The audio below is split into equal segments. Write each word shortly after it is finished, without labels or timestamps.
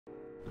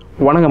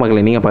வணக்கம்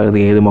மக்களே, நீங்கள் பார்க்குறது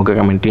இது மொக்க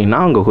கமெண்ட்ரி.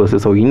 நான் உங்கள் ஹோஸ்ட்.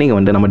 ஸோ இன்றைக்கி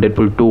வந்து நம்ம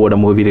டெட்பூல் 2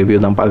 மூவி ரிவ்யூ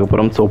தான் பார்க்க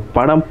போகிறோம். ஸோ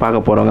படம்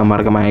பார்க்க போகிறவங்க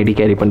மறக்காம ஐடி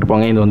கேரி பண்ணிட்டு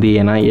போங்க. இது வந்து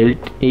ஏன்னா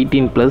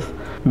 18+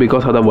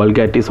 because of the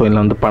vulgarity. So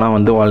இதில் வந்து படம்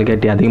வந்து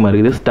வல்காரிட்டி அதிகமாக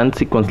இருக்குது. ஸ்டன்ட்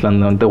சீக்வன்ஸில்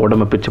வந்து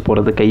உடம்பை பிச்சு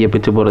போகிறது, கையை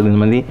பிச்சு போகிறது,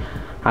 இந்த மாதிரி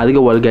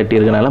அதிக வல்காரிட்டி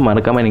இருக்கனால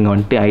மறக்காமல் நீங்கள்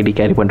வந்துட்டு ஐடி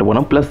கேரி பண்ணிட்டு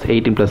போகணும். ப்ளஸ்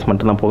 18+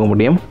 மட்டும் தான் போக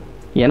முடியும்.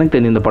 எனக்கு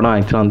தெரிஞ்ச இந்த படம்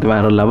ஆக்சுவலாக வந்து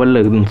வேறு லெவலில்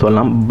இருக்குதுன்னு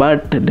சொல்லலாம்.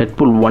 பட்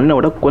டெட்பூல் 1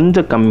 விட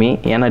கொஞ்சம் கம்மி.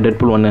 ஏன்னா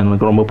டெட்பூல் 1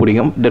 எனக்கு ரொம்ப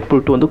பிடிக்கும்.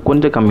 டெட்பூல் 2 வந்து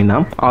கொஞ்சம் கம்மி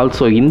தான்.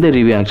 ஆல்சோ இந்த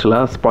ரிவ்யூ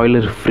ஆக்சுவலாக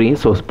ஸ்பாய்லர் ஃப்ரீ.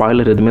 ஸோ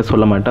ஸ்பாய்லர் எதுவுமே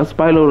சொல்ல மாட்டேன்.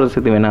 ஸ்பாய்லர்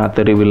சேர்த்து வேணால்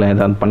அடுத்த ரிவ்யூவில்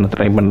ஏதாவது பண்ண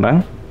ட்ரை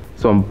பண்ணுறேன்.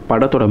 ஸோ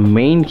படத்தோட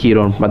மெயின்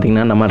ஹீரோன்னு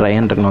பார்த்தீங்கன்னா நம்ம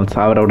ரயன் ரெனால்ட்ஸ்.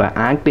 அவரோட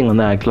ஆக்டிங்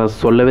வந்து ஆக்சுவலாக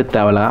சொல்லவே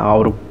தேவையில்ல.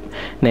 அவர்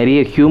நிறைய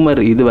ஹியூமர்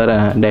இது வேறு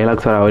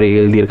டைலாக்ஸ் அவர்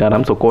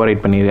எழுதியிருக்காராம். ஸோ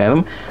கோரைட் பண்ணியிருக்காரு.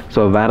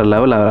 ஸோ வேறு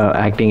லெவல்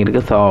ஆக்டிங்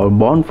இருக்குது. ஸோ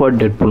பார்ன் ஃபார்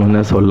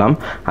டெட்பூல்னு சொல்லலாம்.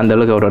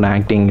 அந்தளவுக்கு அவரோட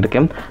ஆக்டிங்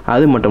இருக்குது.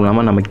 அது மட்டும்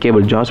இல்லாமல் நம்ம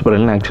கேபிள் ஜார்ஜ்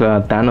பிராலின்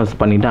ஆக்சுவலாக தேனோஸ்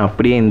பண்ணிவிட்டு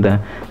அப்படியே இந்த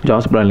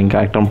ஜார்ஜ் பிராலின்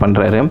கேரக்டரும்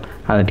பண்ணுறாரு,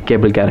 அந்த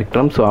கேபிள்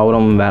கேரக்டரும். ஸோ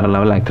அவரும் வேறு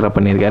லெவல் ஆக்டராக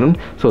பண்ணியிருக்காரு.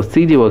 ஸோ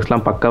சிஜி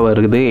ஒர்க்ஸ்லாம் பக்காவாக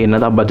இருக்குது.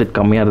 என்னதான் பட்ஜெட்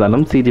கம்மியாக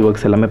இருந்தாலும் சிஜி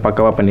ஒர்க்ஸ் எல்லாமே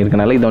பக்காவாக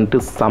பண்ணியிருக்கனால இது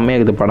வந்துட்டு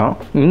செம்மையாகுது படம்.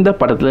 இந்த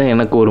படத்தில்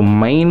எனக்கு ஒரு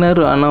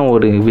மைனரான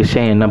ஒரு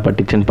விஷயம் என்ன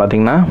பட்டுச்சுன்னு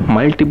பார்த்தீங்கன்னா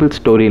மல்டிபிள்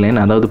ஸ்டோரி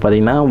லைன். அதாவது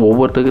பார்த்தீங்கன்னா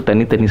ஒவ்வொருத்தருக்கு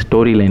தனித்தனி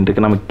ஸ்டோரி லைன்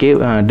இருக்குது. நம்ம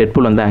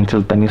டெட்பூல் வந்து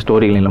ஆக்சுவல் தனி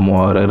ஸ்டோரி லைனில் மூவ்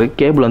ஆகிறாரு.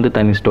 கேபிள் வந்து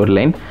தனி ஸ்டோரி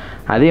லைன்.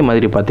 அதே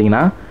மாதிரி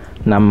பார்த்தீங்கன்னா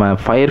நம்ம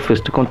ஃபயர்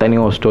ஃபிஸ்ட்டுக்கும்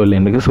தனியாக ஒரு ஸ்டோரி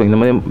லைன் இருக்குது. ஸோ இந்த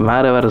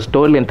மாதிரி வேறு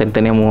ஸ்டோரி லைன்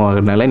தனித்தனியாக மூவ்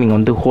ஆகிறதுனால நீங்கள்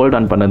வந்து ஹோல்ட்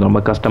ஆன் பண்ணுறது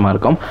ரொம்ப கஷ்டமாக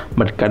இருக்கும்.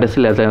 பட்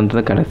கடைசியில் அதை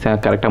வந்து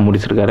கரெக்டாக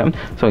முடிச்சிருக்காரு.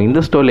 ஸோ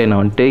இந்த ஸ்டோரி லைனை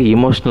வந்துட்டு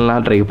இமோஷ்னலாக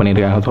ட்ரைவ்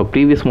பண்ணியிருக்காங்க. ஸோ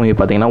ப்ரீவியஸ் மூவி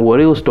பார்த்தீங்கன்னா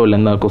ஒரே ஒரு ஸ்டோரி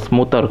லைன் தான் இருக்கும்,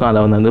 ஸ்மூத்தாக இருக்கும்.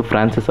 அதை வந்து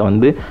ஃப்ரான்சிஸை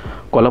வந்து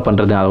கொலை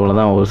பண்ணுறது,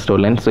 அவ்வளோதான் ஒரு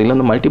ஸ்டோரி லைன். ஸோ இதில்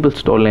வந்து மல்டிபிள்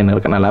ஸ்டோரி லைன்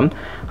இருக்கனால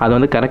அதை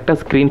வந்து கரெக்டாக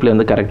ஸ்க்ரீன் பிளே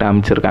வந்து கரெக்டாக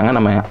அமைச்சிருக்காங்க,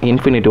 நம்ம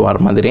இன்ஃபினிட்டி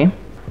வார் மாதிரி.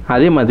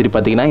 அதே மாதிரி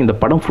பார்த்திங்கன்னா இந்த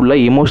படம்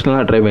ஃபுல்லாக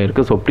இமோஷ்னலாக ட்ரைவ்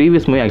ஆகிருக்கு. ஸோ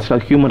ப்ரீவியஸ் மூவி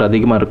ஆக்சுவலாக ஹியூமர்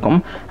அதிகமாக இருக்கும்,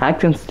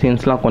 ஆக்ஷன்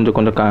சீன்ஸ்லாம் கொஞ்சம்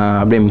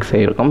அப்படியே மிக்ஸ்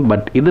ஆகிருக்கும்.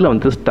 பட் இதில்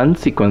வந்து ஸ்டன்ட்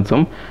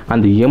சீக்வன்ஸும்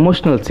அந்த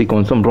எமோஷ்னல்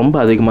சீக்வன்ஸும் ரொம்ப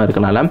அதிகமாக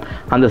இருக்கனால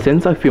அந்த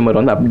சென்ஸ் ஆஃப் ஹியூமர்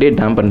வந்து அப்படியே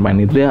டேம்பன்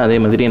பண்ணிடுது. அதே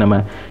மாதிரி நம்ம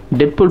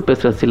டெட்பூல்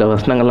பேசுகிற சில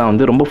வசனங்கள்லாம்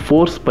வந்து ரொம்ப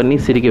ஃபோர்ஸ் பண்ணி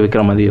சிரிக்க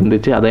வைக்கிற மாதிரி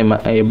இருந்துச்சு. அதே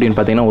எப்படின்னு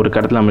பார்த்தீங்கன்னா ஒரு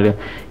கடத்தில் நம்ம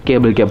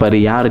கேபிள் கேட்பார்,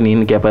 யார்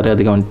நீன்னு கேட்பாரு,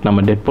 அதுக்கு வந்துட்டு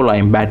நம்ம டெட்பூல்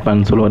ஐம்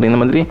பேட்மேன் சொல்லுவார்.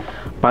 இந்த மாதிரி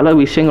பல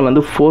விஷயங்கள்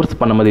வந்து ஃபோர்ஸ்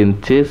பண்ண மாதிரி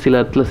இருந்துச்சு. சில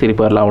இடத்துல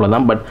சிரிப்பு வரல,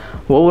 அவ்வளோதான். பட்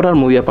ஓவரால்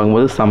மூவியாக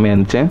பார்க்கும்போது செம்மையாக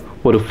இருந்துச்சு.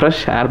 ஒரு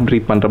ஃப்ரெஷ் ஏர்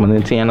ப்ரீத் பண்ணுற மாதிரி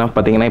இருந்துச்சு. ஏன்னா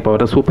பார்த்தீங்கன்னா இப்போ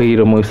வர சூப்பர்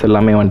ஹீரோ மூவிஸ்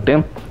எல்லாமே வந்துட்டு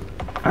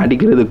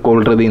அடிக்கிறது,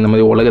 கொள்வது, இந்த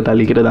மாதிரி உலகத்தை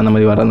அழிக்கிறது, அந்த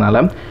மாதிரி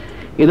வரதுனால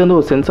இது வந்து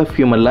ஒரு சென்ஸ் ஆஃப்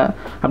ஹியூமரில்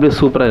அப்படியே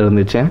சூப்பராக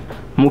இருந்துச்சு.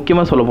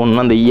 முக்கியமாக சொல்ல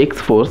போகணுன்னா அந்த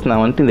எக்ஸ்ஃபோர்ஸ்,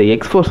 நான் வந்துட்டு இந்த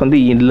எக்ஸ்ஃபோர்ஸ் வந்து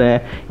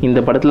இந்த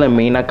படத்தில்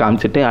மெயினாக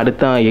காமிச்சிட்டு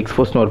அடுத்த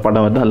எக்ஸ்ஃபோர்ஸ்னு ஒரு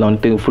படம் வந்து அதில்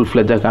வந்துட்டு ஃபுல்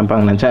ஃப்ளெஜாக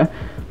காமிப்பாங்கன்னு நினச்சேன்.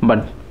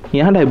 பட்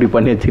ஏன்டா இப்படி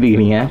பண்ணி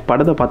வச்சுருக்கிறீங்க,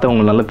 படத்தை பார்த்தா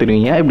உங்களுக்கு நல்லா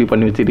தெரியும், ஏன் இப்படி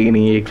பண்ணி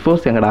வச்சுருக்கீங்க,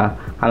 எக்ஸ்போஸ் எங்கடா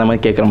அந்த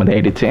மாதிரி கேட்குற மாதிரி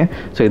ஆகிடுச்சு.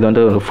 ஸோ இது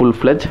வந்து ஒரு ஃபுல்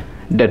ஃப்ளெஜ்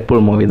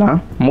டெட்பூல் மூவி தான்.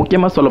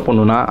 முக்கியமாக சொல்ல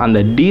போகணுன்னா அந்த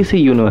டிசி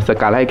யூனிவர்ஸை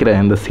கலாய்க்கிற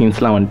அந்த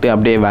சீன்ஸ்லாம் வந்துட்டு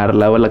அப்படியே வேறு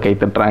லெவலில் கை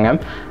தட்டுறாங்க.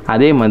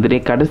 அதே மாதிரி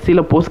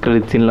கடைசியில் போஸ்ட்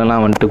கிரெடிட்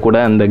சீன்லலாம் வந்துட்டு கூட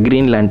அந்த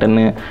க்ரீன்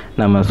லேண்டர்னு,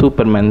 நம்ம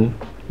சூப்பர்மேன்,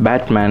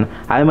 பேட்மேன்,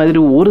 அதே மாதிரி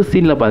ஒரு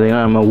சீனில்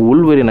பார்த்தீங்கன்னா நம்ம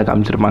உல்வெரினை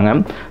காமிச்சிருப்பாங்க.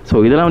 ஸோ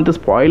இதெல்லாம் வந்து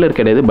ஸ்பாய்லர்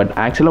கிடையாது. பட்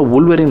ஆக்சுவலாக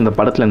உல்வெரின் இந்த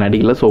படத்தில்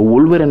நடிக்கல. ஸோ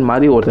உல்வெரின்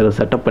மாதிரி ஒருத்தர்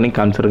செட்டப் பண்ணி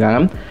காமிச்சிருக்காங்க.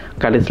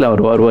 கடைசியில்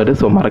அவர் வருவார்.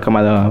 ஸோ மறக்காம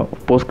அதை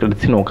போஸ்ட்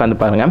கிரெடிட் சீன் உட்காந்து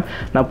பாருங்கள்.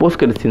 நான் போஸ்ட்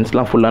கிரெடிட்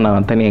சீன்ஸ்லாம் ஃபுல்லாக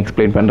நான் தனியாக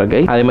எக்ஸ்பிளைன்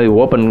பண்ணுறேன். அதே மாதிரி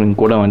ஓப்பனிங்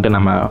கூட வந்துட்டு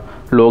நம்ம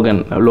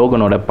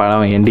லோகனோட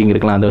படம் எண்டிங்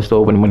இருக்கலாம், அதை வச்சு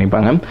ஓப்பன்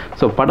பண்ணிப்பாங்க.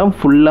 ஸோ படம்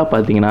ஃபுல்லாக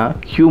பார்த்தீங்கன்னா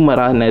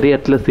ஹியூமராக நிறைய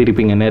இடத்துல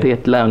சிரிப்பீங்க, நிறைய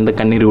இடத்துல வந்து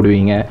கண்ணீர்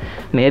விடுவீங்க,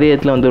 நிறைய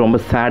இடத்துல வந்து ரொம்ப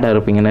சேடாக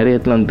இருப்பீங்க, நிறைய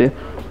இடத்துல வந்து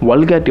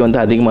வல்காரிட்டி வந்து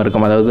அதிகமாக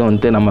இருக்கும். அதாவது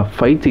வந்து நம்ம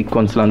ஃபைட்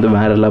சீக்வன்ஸில் வந்து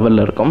வேறு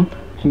லெவலில் இருக்கும்.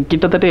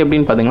 கிட்டத்தட்ட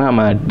எப்படின்னு பார்த்தீங்கன்னா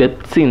நம்ம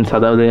டெத் சீன்ஸ்,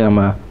 அதாவது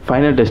நம்ம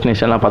ஃபைனல்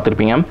டெஸ்டினேஷன்லாம்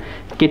பார்த்துருப்பீங்க,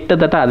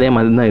 கிட்டத்தட்ட அதே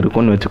மாதிரி தான்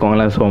இருக்கும்னு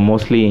வச்சுக்கோங்களேன். ஸோ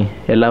மோஸ்ட்லி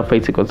எல்லா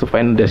ஃபைட் சீக்வன்ஸும்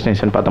ஃபைனல்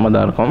டெஸ்டினேஷன் பார்த்த மாதிரி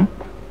தான் இருக்கும்.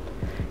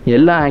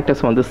 எல்லா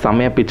ஆக்டர்ஸும் வந்து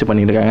செம்மையாக பிச்சு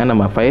பண்ணியிருக்காங்க.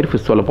 நம்ம ஃபயர்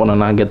ஃபிஸ்ட் சொல்ல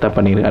போனோன்னா கெத்தாக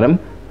பண்ணியிருக்காரு.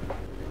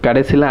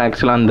 கடைசியில்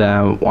ஆக்சுவலாக அந்த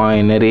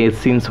நிறைய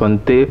சீன்ஸ்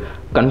வந்து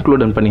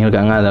கன்க்ளூடன்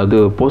பண்ணியிருக்காங்க. அதாவது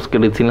போஸ்ட்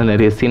கிரெடிட் சீனில்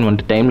நிறைய சீன்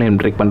வந்துட்டு டைம் லைன்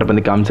பிரேக் பண்ணுற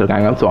மாதிரி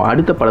காமிச்சிருக்காங்க. ஸோ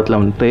அடுத்த படத்தில்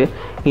வந்துட்டு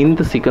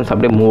இந்த சீக்வன்ஸ்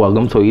அப்படியே மூவ்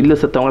ஆகும். ஸோ இல்லை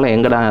செத்தவங்களாம்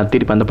எங்கடா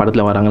திருப்பி அந்த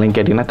படத்தில் வராங்களேன்னு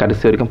கேட்டிங்கன்னா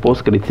கடைசி வரைக்கும்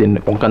போஸ்ட் கிரெடிட் சீன்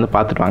உட்காந்து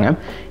பார்த்துருவாங்க.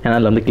 ஏன்னா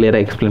அதில் வந்து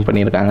கிளியராக எக்ஸ்பிளைன்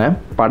பண்ணியிருக்காங்க.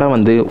 படம்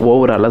வந்து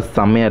ஓவராலாக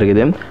செம்மையாக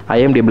இருக்குது.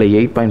 IMDbல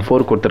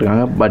 8.4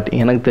 கொடுத்துருக்காங்க. பட்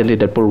எனக்கு தெரிஞ்ச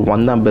டெட்பூல்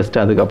 1 தான்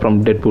பெஸ்ட்டு. அதுக்கப்புறம்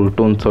டெட்பூல்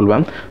 2ன்னு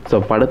சொல்லுவேன்.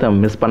 ஸோ படத்தை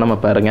மிஸ்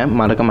பண்ணாமல் பாருங்கள்,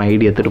 மறக்காமல்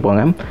ஐடி எடுத்துகிட்டு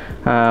போங்க.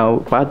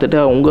 பார்த்துட்டு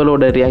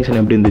உங்களோட ரியாக்ஷன்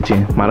எப்படி இருந்துச்சு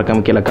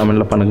மறக்காமல் கீழே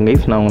கமெண்ட்டில் பண்ணுங்க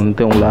கைஸ். நான் வந்து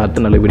உங்களை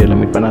அடுத்த நல்ல வீடியோவில்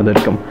மீட் பண்ண. அது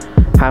வரைக்கும்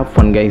ஹேவ்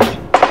ஃபன் கைஸ்.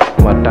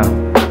 வரட்டா.